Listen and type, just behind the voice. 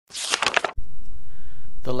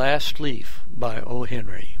The Last Leaf by O.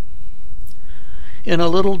 Henry. In a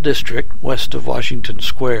little district west of Washington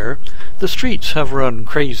Square, the streets have run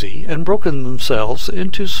crazy and broken themselves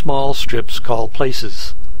into small strips called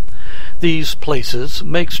places. These places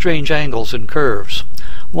make strange angles and curves.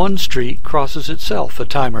 One street crosses itself a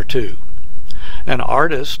time or two. An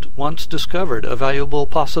artist once discovered a valuable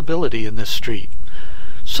possibility in this street.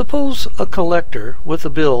 Suppose a collector with a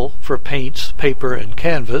bill for paints, paper, and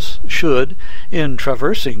canvas should, in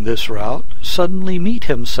traversing this route, suddenly meet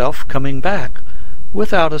himself coming back,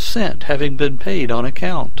 without a cent having been paid on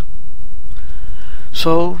account.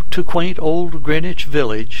 So, to quaint old Greenwich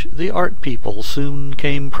Village, the art people soon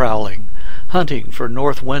came prowling, hunting for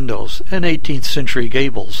north windows and 18th-century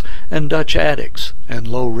gables and Dutch attics and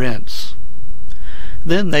low rents.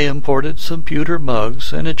 Then they imported some pewter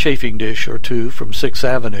mugs and a chafing dish or two from 6th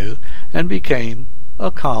Avenue and became a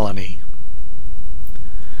colony.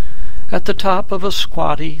 At the top of a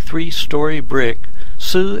squatty 3-story brick,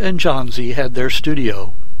 Sue and Johnsy had their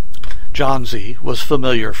studio. Johnsy was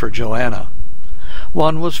familiar for Joanna.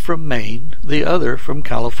 One was from Maine, the other from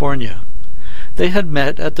California. They had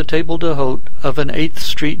met at the table d'hôte of an 8th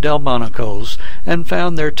Street Delmonico's and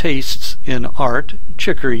found their tastes in art,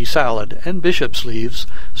 chicory salad, and bishop's leaves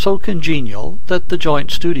so congenial that the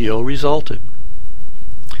joint studio resulted.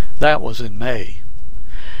 That was in May.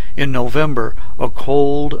 In November, a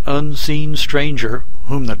cold, unseen stranger,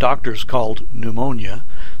 whom the doctors called pneumonia,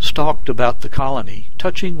 stalked about the colony,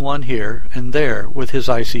 touching one here and there with his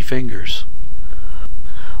icy fingers.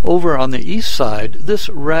 Over on the east side, this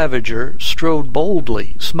ravager strode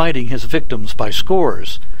boldly, smiting his victims by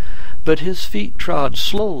scores, but his feet trod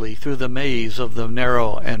slowly through the maze of the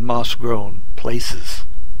narrow and moss-grown places.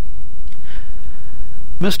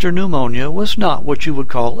 Mr. Pneumonia was not what you would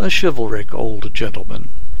call a chivalric old gentleman.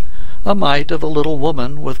 A mite of a little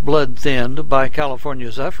woman with blood thinned by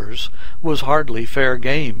California zephyrs was hardly fair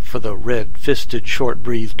game for the red-fisted,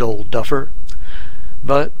 short-breathed old duffer.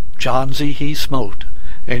 But Johnsy he smote,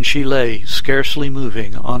 and she lay, scarcely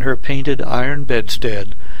moving, on her painted iron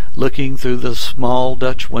bedstead, looking through the small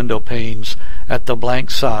Dutch window panes at the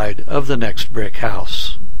blank side of the next brick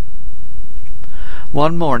house.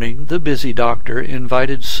 One morning the busy doctor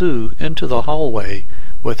invited Sue into the hallway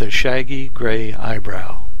with a shaggy gray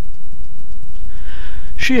eyebrow.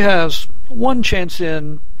 "She has one chance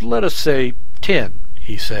in, let us say, 10,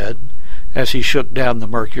 he said, as he shook down the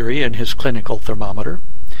mercury in his clinical thermometer.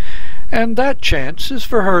 "And that chance is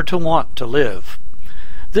for her to want to live.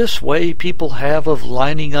 This way people have of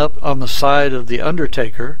lining up on the side of the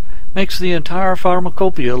undertaker makes the entire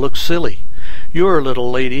pharmacopoeia look silly. Your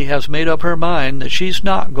little lady has made up her mind that she's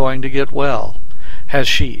not going to get well. Has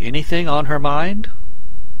she anything on her mind?"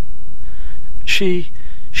 She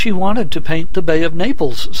wanted to paint the Bay of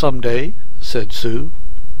Naples some day," said Sue.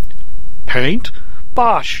 "Paint?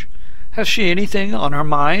 Bosh! Has she anything on her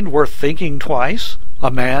mind worth thinking twice? A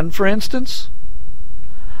man, for instance?"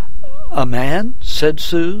 "A man," said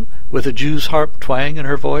Sue, with a Jew's harp twang in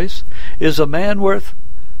her voice, "is a man worth—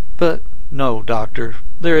 But no, doctor,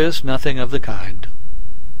 there is nothing of the kind."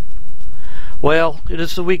 "Well, it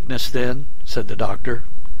is a weakness, then," said the doctor.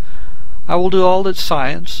 "I will do all that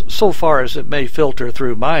science, so far as it may filter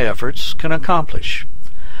through my efforts, can accomplish.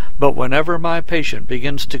 But whenever my patient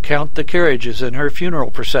begins to count the carriages in her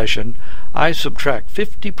funeral procession, I subtract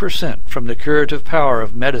 50% from the curative power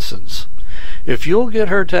of medicines. If you'll get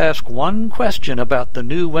her to ask one question about the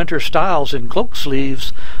new winter styles in cloak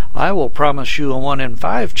sleeves, I will promise you a 1 in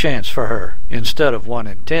 5 chance for her, instead of 1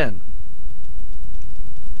 in 10.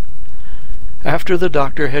 After the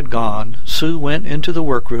doctor had gone, Sue went into the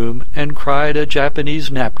workroom and cried a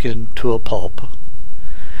Japanese napkin to a pulp.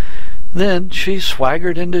 Then she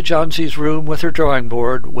swaggered into Johnsy's room with her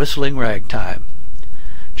drawing-board, whistling ragtime.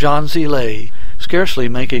 Johnsy lay, scarcely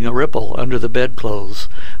making a ripple under the bedclothes,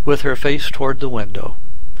 with her face toward the window.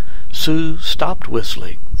 Sue stopped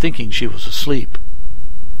whistling, thinking she was asleep.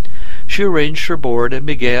 She arranged her board and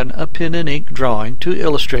began a pen-and-ink drawing to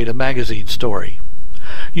illustrate a magazine story.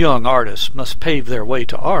 Young artists must pave their way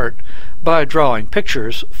to art by drawing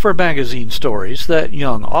pictures for magazine stories that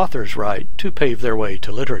young authors write to pave their way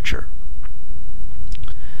to literature.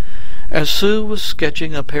 As Sue was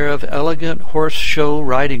sketching a pair of elegant horse-show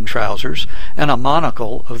riding trousers and a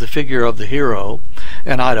monocle of the figure of the hero,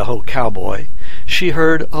 an Idaho cowboy, she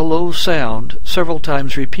heard a low sound several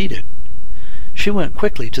times repeated. She went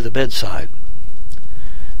quickly to the bedside.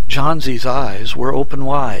 Johnsy's eyes were open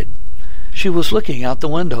wide. She was looking out the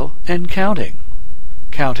window and counting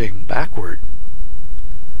backward.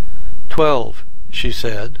 12, she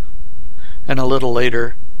said, and a little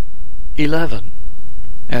later, 11,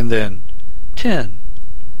 and then 10,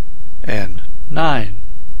 and 9,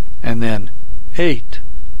 and then 8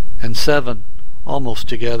 and 7, almost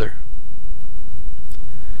together.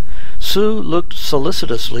 Sue looked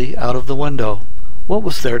solicitously out of the window. What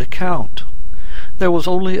was there to count? There was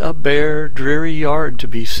only a bare, dreary yard to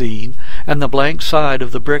be seen, and the blank side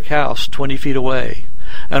of the brick house 20 feet away.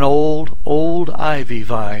 An old ivy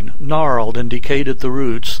vine, gnarled and decayed at the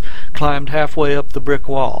roots, climbed halfway up the brick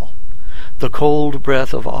wall. The cold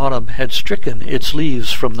breath of autumn had stricken its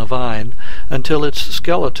leaves from the vine until its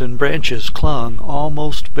skeleton branches clung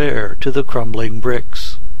almost bare to the crumbling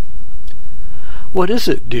bricks. "What is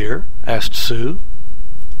it, dear?" asked Sue.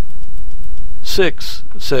 6,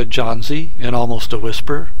 said Johnsy in almost a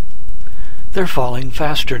whisper. "They're falling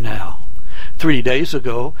faster now. 3 days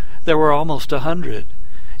ago there were almost 100.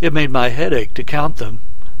 It made my head ache to count them,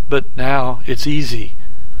 but now it's easy.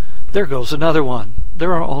 There goes another one.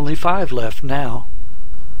 There are only 5 left now."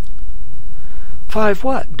 "5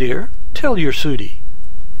 what, dear? Tell your Sooty."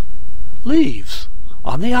 "Leaves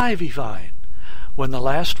on the ivy vine. When the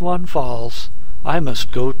last one falls, I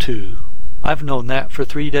must go too. I've known that for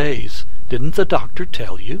 3 days. Didn't the doctor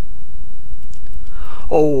tell you?"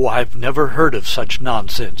 "Oh, I've never heard of such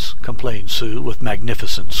nonsense," complained Sue with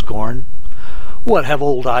magnificent scorn. "What have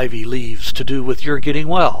old ivy leaves to do with your getting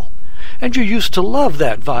well? And you used to love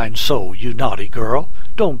that vine so, you naughty girl.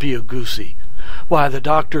 Don't be a goosey. Why, the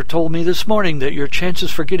doctor told me this morning that your chances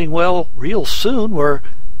for getting well real soon were—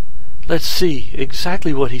 Let's see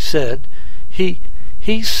exactly what he said. He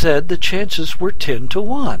said the chances were 10 to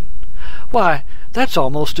 1. Why, that's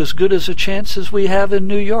almost as good as a chance as we have in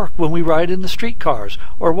New York when we ride in the streetcars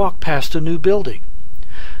or walk past a new building.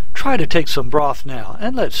 Try to take some broth now,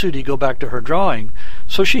 and let Sooty go back to her drawing,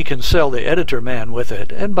 so she can sell the editor man with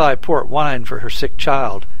it, and buy port wine for her sick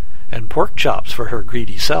child, and pork chops for her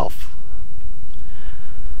greedy self."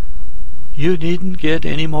 "You needn't get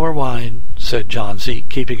any more wine," said Johnsy,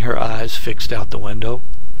 keeping her eyes fixed out the window.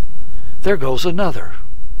 "There goes another.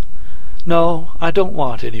 No, I don't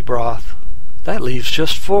want any broth. That leaves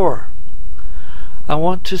just 4. I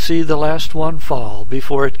want to see the last one fall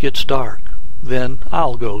before it gets dark. Then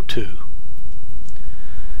I'll go too."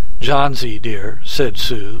 "Johnsy, dear," said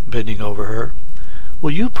Sue, bending over her,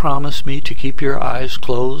 "will you promise me to keep your eyes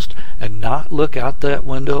closed and not look out that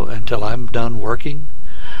window until I'm done working?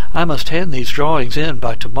 I must hand these drawings in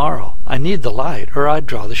by tomorrow. I need the light, or I'd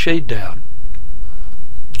draw the shade down."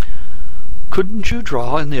 "Couldn't you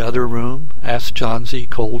draw in the other room?" asked Johnsy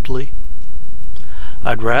coldly.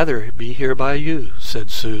 "I'd rather be here by you,"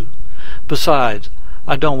 said Sue. "Besides,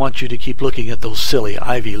 I don't want you to keep looking at those silly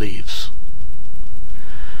ivy leaves."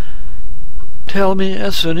 "Tell me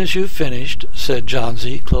as soon as you've finished," said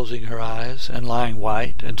Johnsy, closing her eyes and lying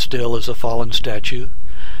white and still as a fallen statue,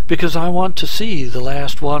 "because I want to see the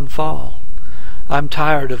last one fall. I'm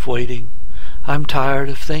tired of waiting. I'm tired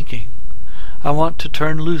of thinking. I want to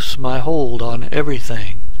turn loose my hold on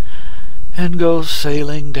everything and go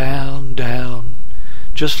sailing down, down,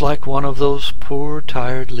 just like one of those poor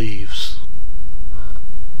tired leaves."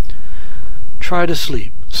 "Try to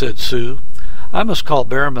sleep," said Sue. "I must call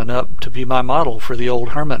Behrman up to be my model for the old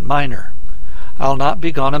hermit miner. I'll not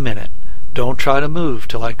be gone a minute. Don't try to move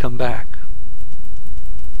till I come back."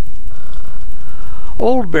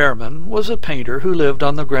 Old Behrman was a painter who lived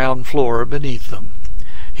on the ground floor beneath them.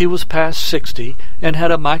 He was past 60 and had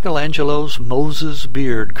a Michelangelo's Moses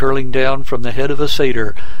beard curling down from the head of a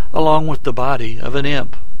satyr along with the body of an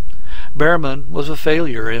imp. Behrman was a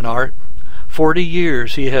failure in art. 40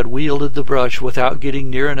 years he had wielded the brush without getting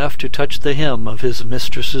near enough to touch the hem of his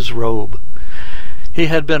mistress's robe. He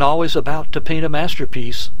had been always about to paint a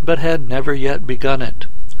masterpiece, but had never yet begun it.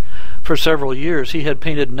 For several years he had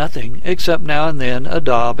painted nothing except now and then a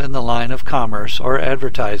daub in the line of commerce or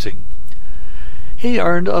advertising. He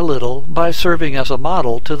earned a little by serving as a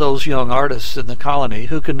model to those young artists in the colony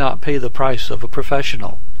who could not pay the price of a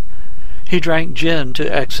professional. He drank gin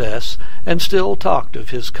to excess and still talked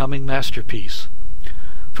of his coming masterpiece.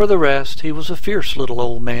 For the rest, he was a fierce little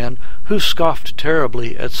old man who scoffed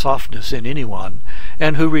terribly at softness in anyone,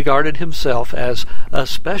 and who regarded himself as a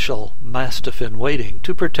special mastiff in waiting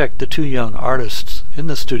to protect the 2 young artists in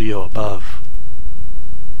the studio above.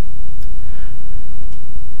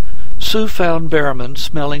 Sue found Behrman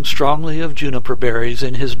smelling strongly of juniper berries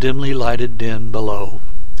in his dimly lighted den below.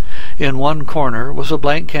 In one corner was a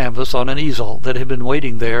blank canvas on an easel that had been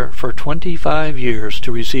waiting there for 25 years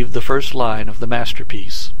to receive the first line of the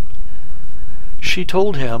masterpiece. She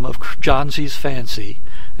told him of Johnsy's fancy,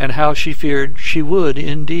 and how she feared she would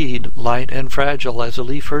indeed, light and fragile as a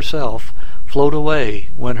leaf herself, float away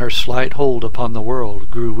when her slight hold upon the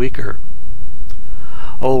world grew weaker.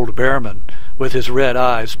 Old Behrman with his red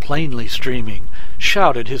eyes plainly streaming,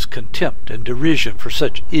 shouted his contempt and derision for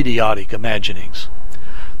such idiotic imaginings.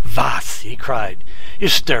 "Was," he cried,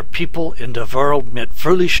 "is there people in the world mit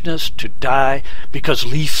foolishness to die because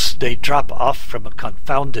leaves they drop off from a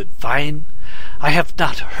confounded vine? I have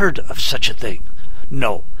not heard of such a thing.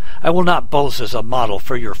 No, I will not pose as a model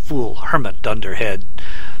for your fool hermit dunderhead.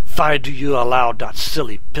 Why do you allow that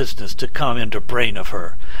silly business to come in the brain of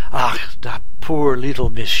her? Ah, that poor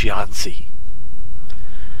little Miss Johnsy."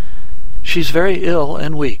 "She's very ill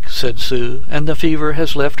and weak," said Sue, "and the fever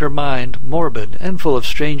has left her mind morbid and full of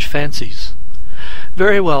strange fancies."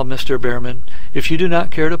 "Very well, Mr. Behrman. If you do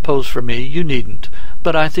not care to pose for me, you needn't,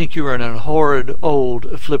 but I think you are an horrid old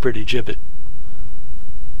flipperty-gibbet."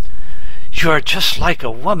 "You are just like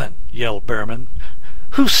a woman," yelled Behrman.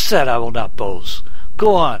 "Who said I will not pose?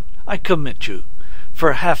 Go on, I commit you.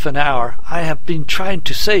 For half an hour I have been trying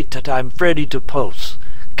to say that I am ready to pose.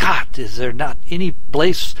 God, is there not any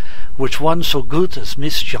place which one so good as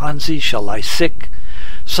Miss Johnsy shall lie sick?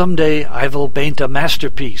 Some day I will paint a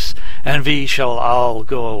masterpiece, and we shall all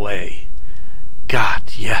go away. God,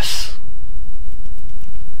 yes."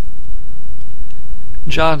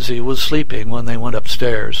 Johnsy was sleeping when they went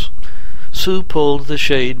upstairs. Sue pulled the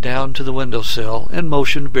shade down to the window-sill and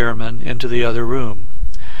motioned Behrman into the other room.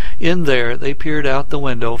 In there they peered out the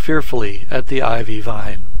window fearfully at the ivy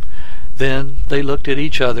vine. Then they looked at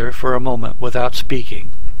each other for a moment without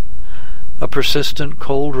speaking. A persistent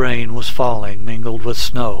cold rain was falling, mingled with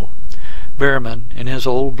snow. Behrman, in his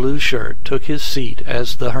old blue shirt, took his seat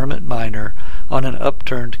as the hermit miner on an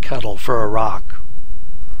upturned kettle for a rock.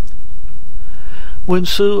 When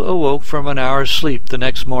Sue awoke from an hour's sleep the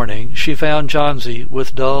next morning, she found Johnsy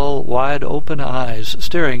with dull, wide-open eyes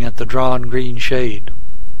staring at the drawn green shade.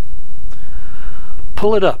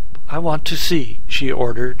 "Pull it up, I want to see," she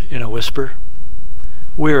ordered in a whisper.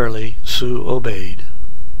 Wearily Sue obeyed.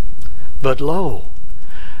 But lo!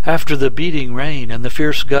 After the beating rain and the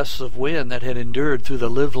fierce gusts of wind that had endured through the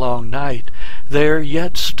livelong night, there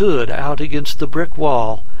yet stood out against the brick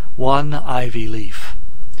wall one ivy leaf.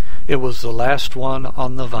 It was the last one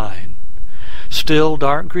on the vine. Still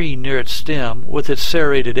dark green near its stem, with its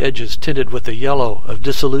serrated edges tinted with the yellow of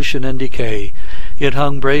dissolution and decay, it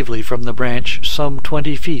hung bravely from the branch some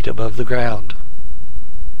 20 feet above the ground.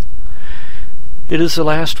 "It is the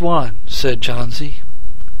last one," said Johnsy.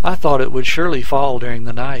 "I thought it would surely fall during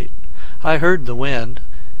the night. I heard the wind.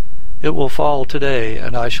 It will fall today,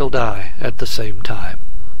 and I shall die at the same time."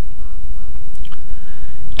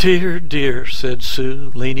 "Dear, dear," said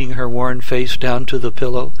Sue, leaning her worn face down to the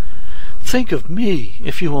pillow. "Think of me.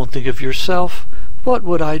 If you won't think of yourself, what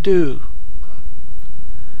would I do?"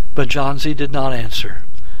 But Johnsy did not answer.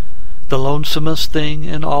 The lonesomest thing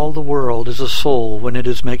in all the world is a soul when it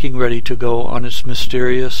is making ready to go on its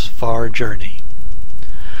mysterious, far journey.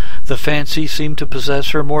 The fancy seemed to possess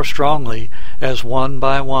her more strongly as one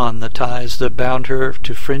by one the ties that bound her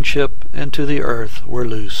to friendship and to the earth were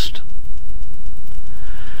loosed.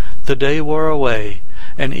 The day wore away,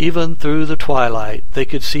 and even through the twilight they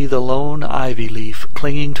could see the lone ivy leaf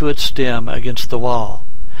clinging to its stem against the wall.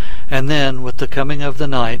 And then, with the coming of the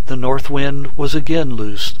night, the north wind was again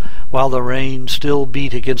loosed, while the rain still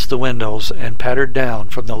beat against the windows and pattered down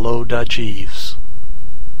from the low Dutch eaves.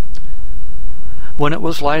 When it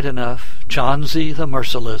was light enough, Johnsy the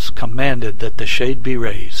merciless commanded that the shade be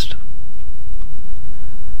raised.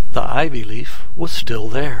 The ivy leaf was still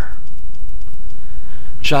there.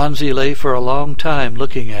 Johnsy lay for a long time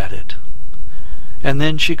looking at it, and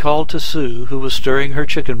then she called to Sue, who was stirring her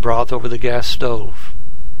chicken broth over the gas stove.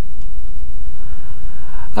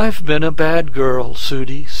 "I've been a bad girl,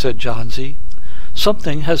 Sudie," said Johnsy.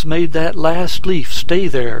 "Something has made that last leaf stay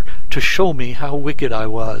there to show me how wicked I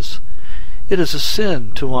was. It is a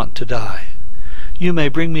sin to want to die. You may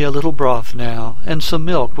bring me a little broth now, and some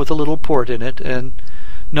milk with a little port in it, and...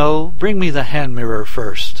 No, bring me the hand mirror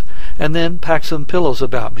first, and then pack some pillows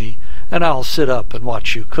about me, and I'll sit up and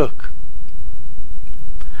watch you cook."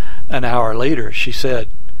 An hour later she said,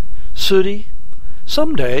 "Sudie,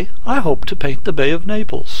 some day I hope to paint the Bay of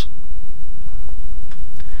Naples."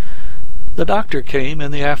 The doctor came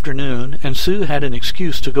in the afternoon, and Sue had an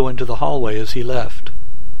excuse to go into the hallway as he left.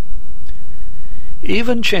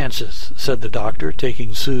 "Even chances," said the doctor,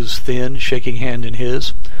 taking Sue's thin, shaking hand in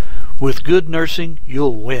his. "With good nursing,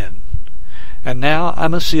 you'll win. And now I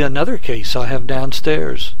must see another case I have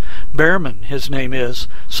downstairs. Behrman, his name is.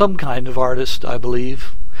 Some kind of artist, I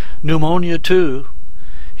believe. Pneumonia, too.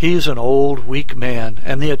 He's an old, weak man,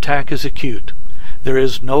 and the attack is acute. There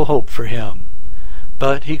is no hope for him.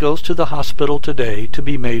 But he goes to the hospital today to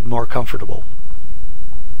be made more comfortable."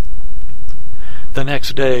 The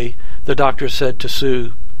next day, The doctor said to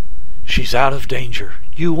Sue, "She's out of danger.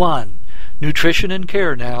 You won. Nutrition and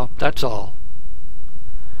care now, that's all."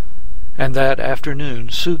 And that afternoon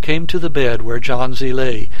Sue came to the bed where Johnsy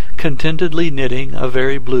lay, contentedly knitting a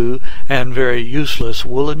very blue and very useless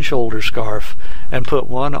woolen shoulder scarf, and put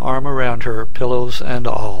one arm around her, pillows and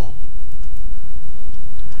all.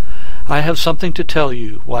 "I have something to tell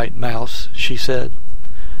you, White Mouse," she said.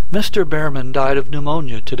 "Mr. Behrman died of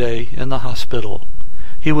pneumonia today in the hospital.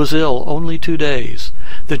 He was ill only 2 days.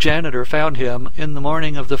 The janitor found him in the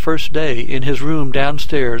morning of the first day in his room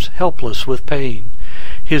downstairs, helpless with pain.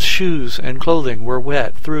 His shoes and clothing were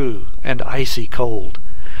wet through and icy cold.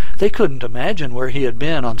 They couldn't imagine where he had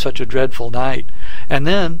been on such a dreadful night, and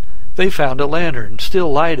then they found a lantern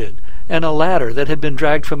still lighted, and a ladder that had been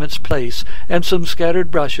dragged from its place, and some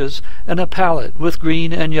scattered brushes, and a palette with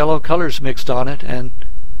green and yellow colors mixed on it, and—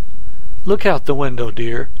 Look out the window,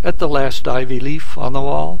 dear, at the last ivy leaf on the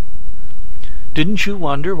wall. Didn't you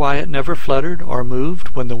wonder why it never fluttered or moved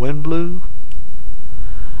when the wind blew?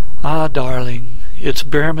 Ah, darling, it's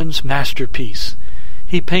Behrman's masterpiece.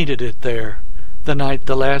 He painted it there, the night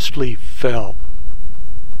the last leaf fell."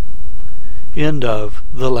 End of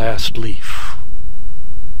The Last Leaf.